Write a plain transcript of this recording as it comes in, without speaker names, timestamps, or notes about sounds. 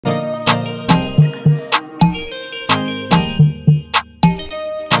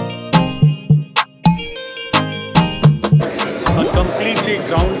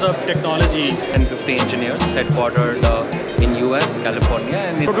headquartered in US, California,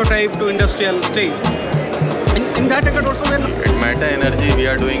 and prototype to industrial stage. In that regard also, at Maidan Energy, we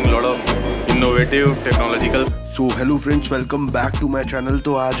are doing a lot of innovative technological. So hello friends, welcome back to my channel.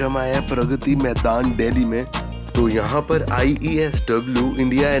 तो आज हम आए हैं प्रगति मैदान दिल्ली में। तो यहाँ पर IESW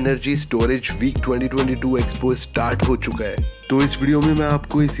India energy storage week 2022 expo start हो चुका है। तो इस वीडियो में मैं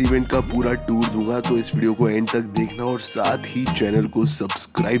आपको इस इवेंट का पूरा टूर दूंगा, तो इस वीडियो को एंड तक देखना और साथ ही चैनल को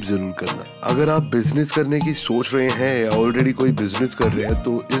सब्सक्राइब जरूर करना। अगर आप बिजनेस करने की सोच रहे हैं या ऑलरेडी कोई बिजनेस कर रहे हैं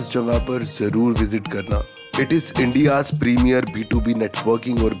तो इस जगह पर जरूर विजिट करना। It is India's premier B2B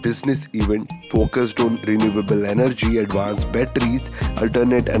networking or business event focused on renewable energy, advanced batteries,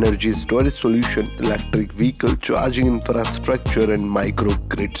 alternate energy storage solution, electric vehicle charging infrastructure and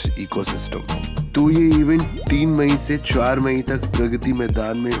microgrids ecosystem। तो ये इवेंट 3 मई से 4 मई तक प्रगति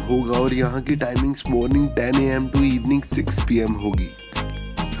मैदान में होगा और यहाँ की timings morning 10 AM to evening 6 PM होगी।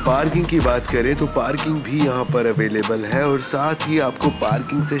 पार्किंग की बात करें तो पार्किंग भी यहाँ पर अवेलेबल है और साथ ही आपको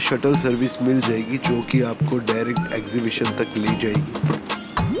पार्किंग से शटल सर्विस मिल जाएगी जो कि आपको डायरेक्ट एग्जीबिशन तक ले जाएगी।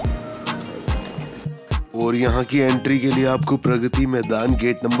 और यहाँ की एंट्री के लिए आपको प्रगति मैदान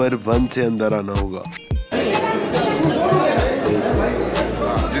गेट नंबर 1 से अंदर आना होगा।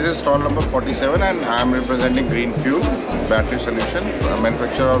 This is stall number 47 and I am representing Green Fuel battery solution,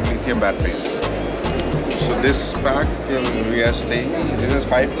 manufacturer of lithium batteries. So this pack we are staying, this is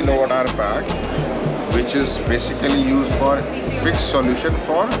 5 kWh pack, which is basically used for fixed solution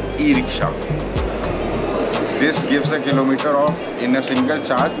for e-rickshaw. This gives a kilometer of, in a single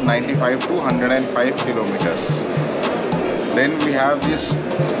charge, 95 to 105 kilometers. Then we have these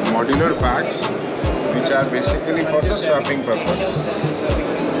modular packs, which are basically for the swapping purpose.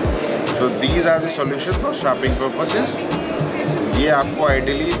 So these are the solutions for swapping purposes. ये आपको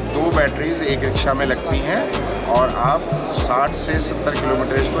ideally 2 batteries एक rickshaw में लगती हैं और आप 60 से 70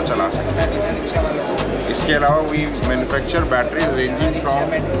 kilometre इसको चला सकते हैं। इसके अलावा we manufacture batteries ranging from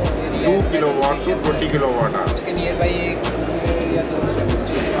 2 kilowatt to 20 kilowatt hour.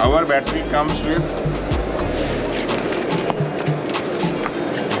 Our battery comes with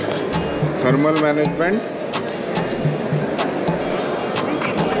thermal management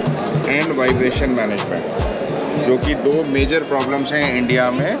and vibration management, जो कि 2 मेजर प्रॉब्लम्स हैं इंडिया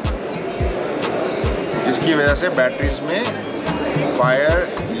में, जिसकी वजह से बैटरीज में फायर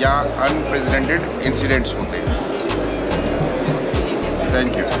या अनप्रेसिडेंटेड इंसिडेंट्स होते हैं।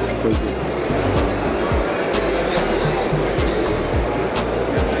 Thank you.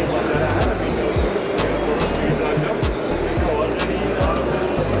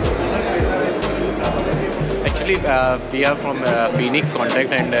 We are from Phoenix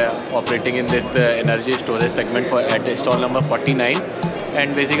Contact and operating in this energy storage segment at stall number 49.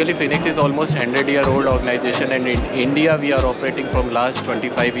 And basically Phoenix is almost 100-year-old organization, and in India we are operating from last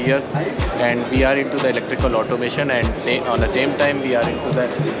 25 years, and we are into the electrical automation, and on the same time we are into the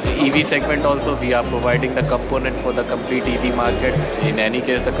EV segment also. We are providing the component for the complete EV market. In any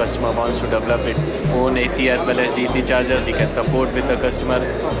case the customer wants to develop its own AC as well as DC chargers, we can support with the customer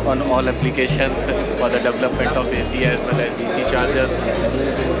on all applications for the development of AC as well as DC chargers.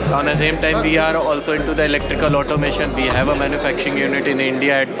 On the same time we are also into the electrical automation. We have a manufacturing unit in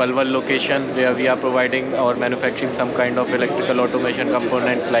India at Palwal location, where we are providing or manufacturing some kind of electrical automation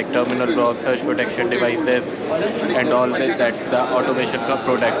components like terminal blocks, surge protection devices, and all that the automation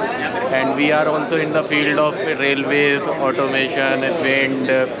product. And we are also in the field of railways, automation,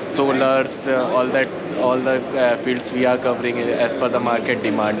 wind, solar, all the fields we are covering as per the market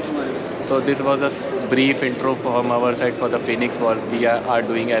demands. So this was a brief intro from our side for the Phoenix work we are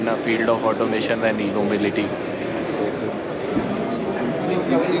doing in a field of automation and e-mobility.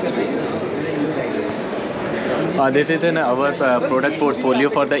 This is in our product portfolio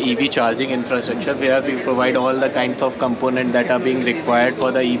for the EV charging infrastructure, where we provide all the kinds of components that are being required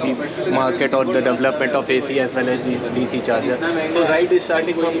for the EV market or the development of AC as well as DC charger. So right is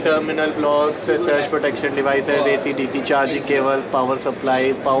starting from terminal blocks, surge protection devices, AC DC charging cables, power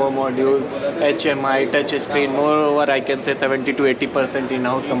supplies, power modules, HMI, touch screen. Moreover, I can say 70 to 80%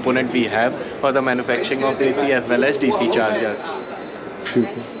 in-house component we have for the manufacturing of AC as well as DC chargers.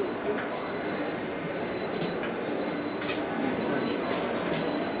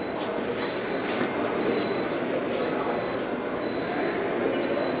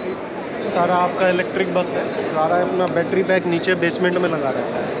 सारा आपका electric bus है, सारा अपना battery pack नीचे basement में लगा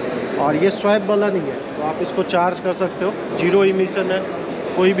रहता है और ये स्वैप वाला नहीं है, तो आप इसको चार्ज कर सकते हो। 0 इमिशन है,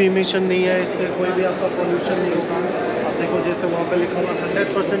 कोई भी इमिशन नहीं है, इससे कोई भी आपका पोल्यूशन नहीं होगा। आप देखो जैसे वहाँ पे लिखा हुआ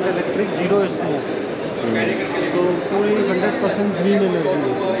 100% इलेक्ट्रिक, 0 स्मोक, तो पूरी 100% ग्रीन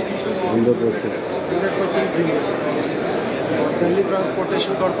एनर्जी है, 100% ग्रीन। और दिल्ली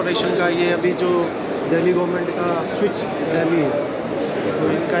ट्रांसपोर्टेशन कॉरपोरेशन का ये अभी जो दिल्ली गवर्नमेंट का स्विच दिल्ली है, तो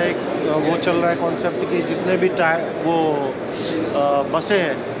इनका एक वो चल रहा है कॉन्सेप्ट कि जितने भी बसें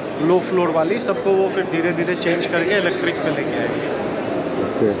हैं लो फ्लोर वाली, सबको वो फिर धीरे धीरे चेंज करके इलेक्ट्रिक पे लेके आएंगे।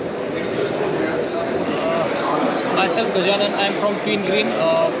 Myself Gajanan, I am from Twin Green,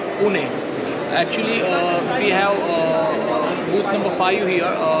 Pune. Actually, we have booth number 5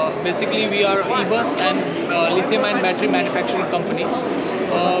 here. Basically, we are e-bus and lithium-ion battery manufacturing company.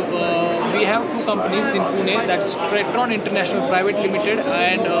 We have two companies in Pune. That's Tretron International Private Limited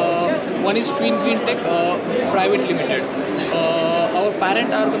and one is Twin Green Tech Private Limited. Our parent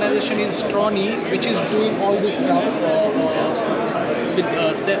organization is Troni, which is doing all this stuff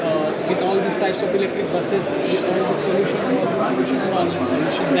with all these types of electric buses, with all the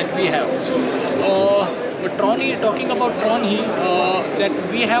solutions that we have. Troni, talking about Troni, that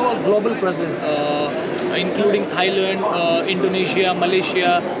we have a global presence, including Thailand, Indonesia,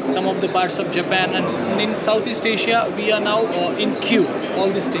 Malaysia, some of the parts of Japan, and in Southeast Asia we are now in queue,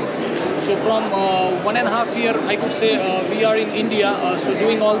 all these things. So from 1.5 years, I could say we are in India, so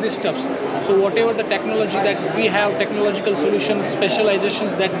doing all these steps. So whatever the technology that we have, technological solutions,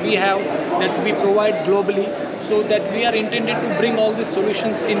 specializations that we have, that we provide globally, so that we are intended to bring all these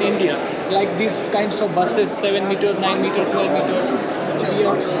solutions in India, like these kinds of buses, 7 meter, 9 meter, 12 meter. We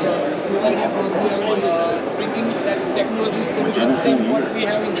are bringing that technology solutions, same what we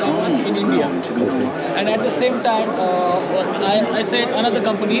have in Taiwan, in India. And at the same time, I said another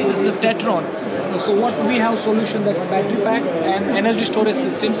company is Tetron. So what we have solution, that's battery pack and energy storage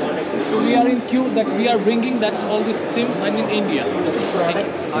systems. So we are in queue that we are bringing, that's all this sim and in India.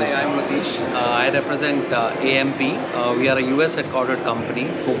 Hi, I'm Latish. I represent AMP. We are a US headquartered company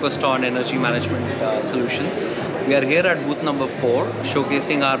focused on energy management solutions. We are here at booth number 4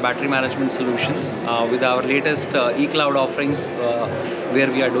 showcasing our battery management solutions with our latest e-cloud offerings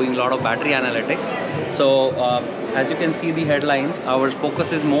where we are doing a lot of battery analytics. So as you can see the headlines, our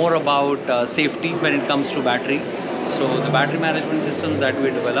focus is more about safety when it comes to battery. So the battery management systems that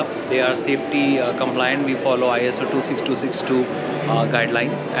we develop, they are safety compliant. We follow ISO 26262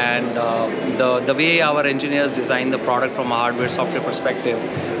 guidelines, and the way our engineers design the product from a hardware software perspective,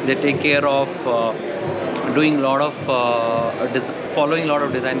 they take care of doing a lot of following a lot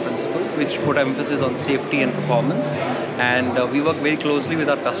of design principles which put emphasis on safety and performance. And we work very closely with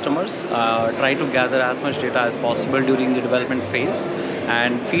our customers, try to gather as much data as possible during the development phase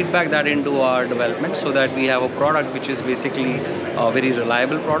and feedback that into our development, so that we have a product which is basically a very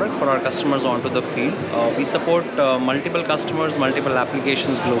reliable product for our customers onto the field. We support multiple customers, multiple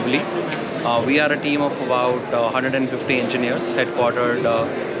applications globally. We are a team of about 150 engineers headquartered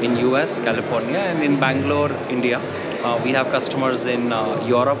in US, California, and in Bangalore, India. We have customers in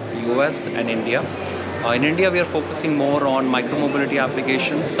Europe, US, and India. In India, we are focusing more on micromobility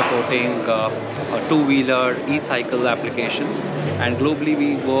applications, supporting two-wheeler, e-cycle applications. And globally,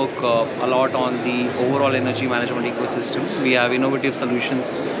 we work a lot on the overall energy management ecosystem. We have innovative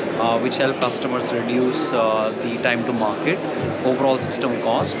solutions which help customers reduce the time to market, overall system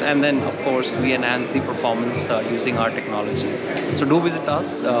cost, and then, of course, we enhance the performance using our technology. So do visit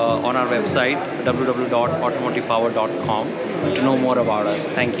us on our website, www.automotivepower.com, to know more about us.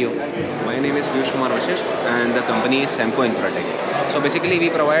 Thank you. My name is Piyush Kumar Vashisht and the company is Semco Infratech. So basically we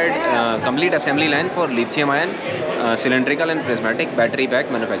provide complete assembly line for lithium-ion, cylindrical and prismatic battery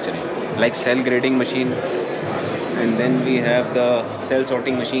pack manufacturing, like cell grading machine, and then we have the cell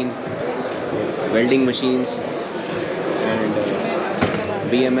sorting machine, welding machines, and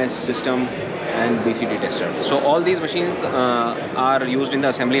BMS system and BCD tester. So all these machines are used in the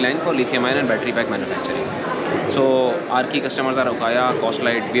assembly line for lithium-ion and battery pack manufacturing. So our key customers are Okaya,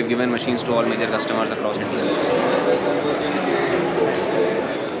 Costlight. We have given machines to all major customers across India.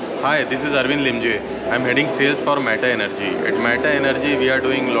 Hi, this is Arvind Limje. I am heading sales for Meta Energy. At Meta Energy, we are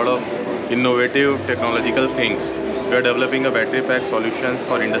doing a lot of innovative technological things. We are developing a battery pack solutions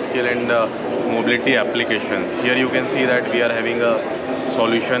for industrial and mobility applications. Here you can see that we are having a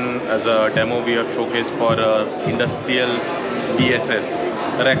solution as a demo we have showcased for industrial ESS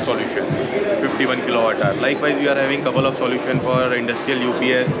rack solution, 51 kilowatt hour. Likewise, we are having couple of solutions for industrial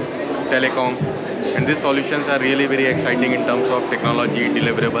UPS, telecom, and these solutions are really very exciting in terms of technology,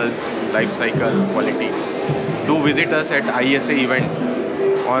 deliverables, life cycle, quality. Do visit us at IESA event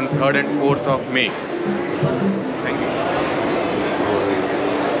on 3rd and 4th of May. Thank you.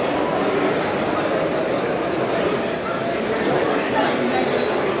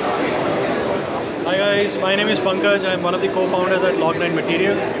 Hi guys, my name is Pankaj. I'm one of the co-founders at Log9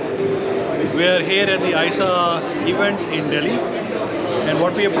 Materials. We are here at the IESA event in Delhi, and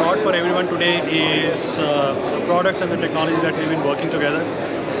what we have brought for everyone today is the products and the technology that we've been working together.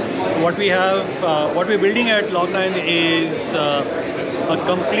 What we're building at Log9 is a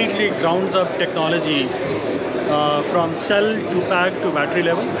completely grounds up technology from cell to pack to battery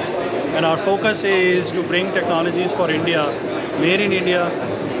level. And our focus is to bring technologies for India, made in India,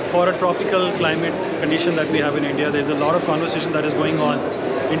 for a tropical climate condition that we have in India. There's a lot of conversation that is going on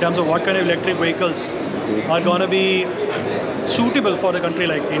in terms of what kind of electric vehicles are going to be suitable for a country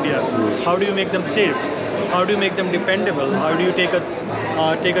like India. How do you make them safe? How do you make them dependable? How do you take a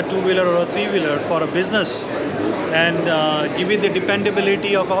two-wheeler or a three-wheeler for a business and give it the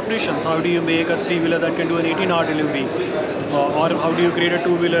dependability of operations? How do you make a three-wheeler that can do an 18-hour delivery? Or how do you create a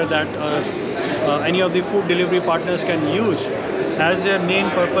two-wheeler that any of the food delivery partners can use as their main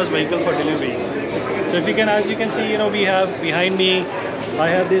purpose vehicle for delivery? So if you can, as you can see, we have behind me, I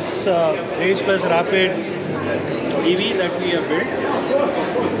have this Age Plus Rapid EV that we have built.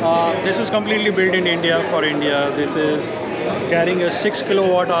 This is completely built in India for India. This is carrying a 6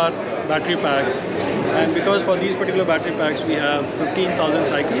 kilowatt hour battery pack, and because for these particular battery packs we have 15,000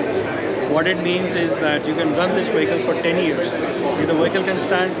 cycle, what it means is that you can run this vehicle for 10 years. If the vehicle can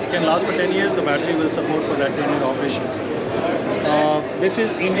last for 10 years, the battery will support for that 10-year operations. This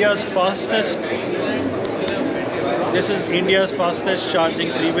is India's fastest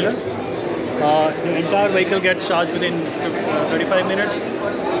charging three-wheeler. The entire vehicle gets charged within 35 minutes,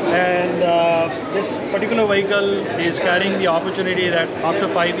 and this particular vehicle is carrying the opportunity that after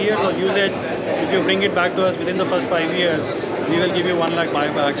 5 years of usage, if you bring it back to us within the first 5 years, we will give you 1 lakh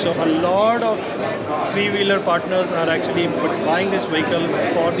buyback. So a lot of three-wheeler partners are actually buying this vehicle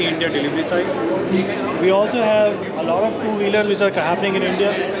for the India delivery side. We also have a lot of two-wheelers which are happening in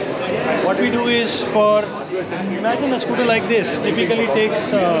India. What we do is, imagine a scooter like this typically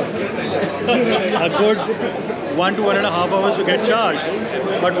takes a good 1 to 1.5 hours to get charged.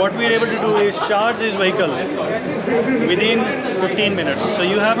 But what we're able to do is charge this vehicle within 15 minutes. So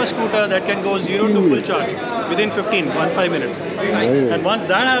you have a scooter that can go 0 to full charge within 15 minutes. And once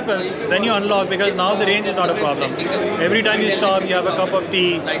that happens, then you unlock, because now the range is not a problem. Every time you stop, you have a cup of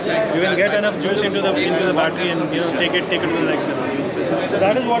tea, you will get enough juice into the battery and take it to the next level. So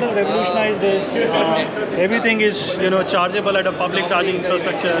that is what has revolutionized this. Everything is chargeable at a public charging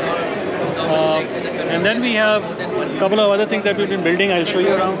infrastructure. And then we have a couple of other things that we've been building. I'll show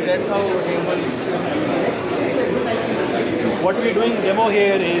you around. What we're doing demo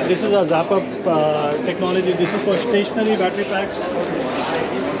here is, this is a zap-up technology. This is for stationary battery packs.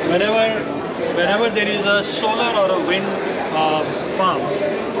 Whenever there is a solar or a wind farm,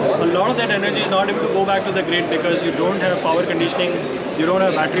 a lot of that energy is not able to go back to the grid because you don't have power conditioning, you don't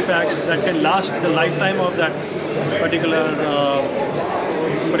have battery packs that can last the lifetime of that particular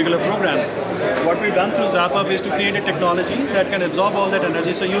program. What we've done through ZapUp is to create a technology that can absorb all that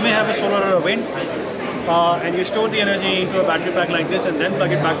energy. So you may have a solar or a wind, and you store the energy into a battery pack like this and then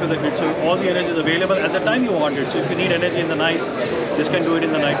plug it back to the grid. So all the energy is available at the time you want it. So if you need energy in the night, this can do it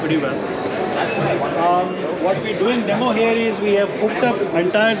in the night pretty well. What we're doing demo here is, we have hooked up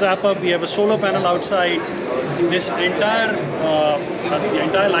entire ZapUp. We have a solar panel outside. This entire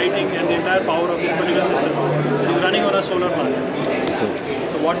lighting and the entire power of this particular system is running on a solar panel.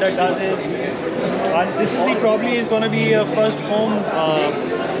 So what that does is, this is probably is going to be a first home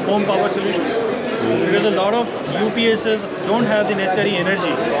power solution, because a lot of UPSs don't have the necessary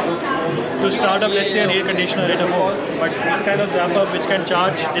energy to start up, let's say, an air conditioner at a home. But this kind of ZapUp, which can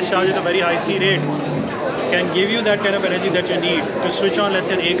discharge at a very high C rate, can give you that kind of energy that you need to switch on, let's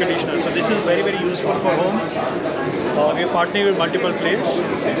say, an air conditioner. So this is very, very useful for home. We're partnering with multiple players.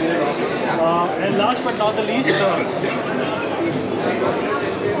 And last but not the least,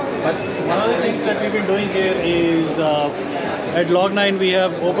 one of the things that we've been doing here is, at Log9 we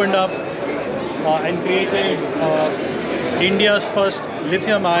have opened up and created India's first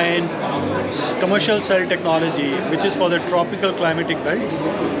lithium-ion commercial cell technology, which is for the tropical climatic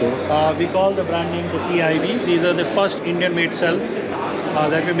belt. We call the brand name the TIB. These are the first Indian-made cell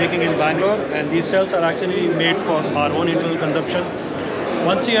that we're making in Bangalore, and these cells are actually made for our own internal consumption.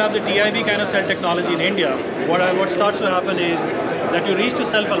 Once you have the TIB kind of cell technology in India, what starts to happen is that you reach to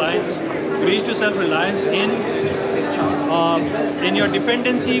self-reliance. You reach to self-reliance in your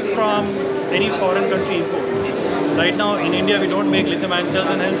dependency from any foreign country import. Right now in India we don't make lithium-ion cells,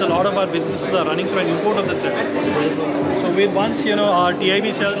 and hence a lot of our businesses are running through an import of the cell. So once our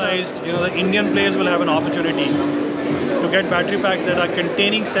TIB cellized, the Indian players will have an opportunity to get battery packs that are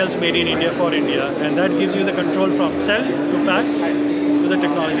containing cells made in India for India, and that gives you the control from cell to pack to the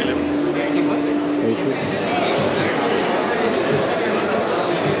technology level. Thank you.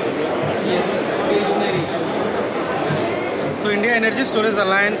 So India India Energy Storage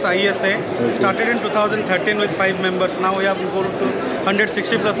Alliance (IESA) started in 2013 with 5 members. Now we have gone to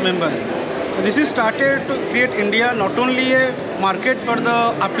 160 plus members. This is started to create India not only a market for the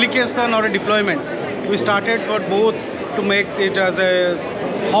application or a deployment. We started for both to make it as a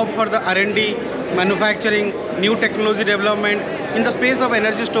hub for the R&D, manufacturing, new technology development in the space of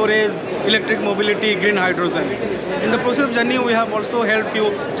energy storage, electric mobility, green hydrogen. In the process of journey, we have also helped few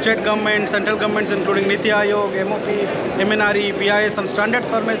state governments, central governments, including Niti Aayog, MOP, MNRE, BIS, and standards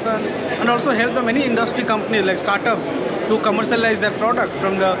formation, and also helped the many industry companies like startups to commercialize their product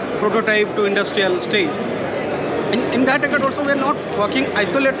from the prototype to industrial stage. In that regard also, we are not working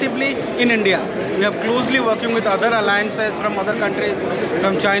isolatively in India. We are closely working with other alliances from other countries,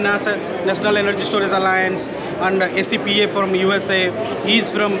 from China's National Energy Storage Alliance, and ACPA from USA,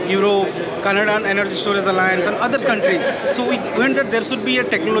 EASE from Europe, Canadian Energy Storage Alliance, and other countries. So we want that there should be a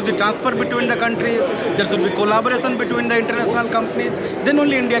technology transfer between the countries, there should be collaboration between the international companies, then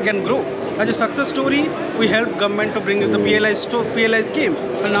only India can grow. As a success story, we helped government to bring the PLI scheme,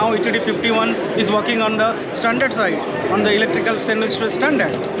 and now ETD 51 is working on the standard side, on the electrical stainless steel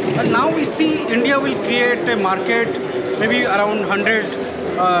standard. And now we see India will create a market, maybe around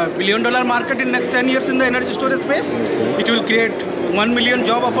 $100 billion market in next 10 years in the energy storage space. It will create 1 million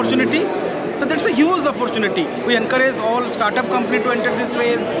job opportunity. So that's a huge opportunity. We encourage all startup companies to enter this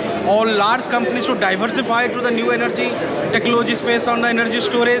space, all large companies to diversify to the new energy technology space on the energy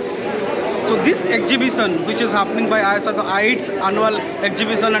storage. So this exhibition, which is happening by IESA, the 8th annual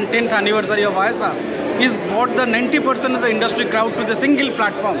exhibition and 10th anniversary of IESA, is brought the 90% of the industry crowd to the single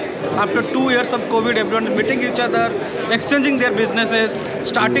platform. After 2 years of COVID, everyone is meeting each other, exchanging their businesses,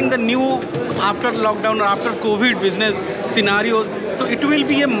 starting the new after lockdown or after COVID business scenarios. So it will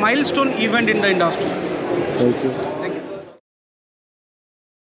be a milestone event in the industry. Thank you.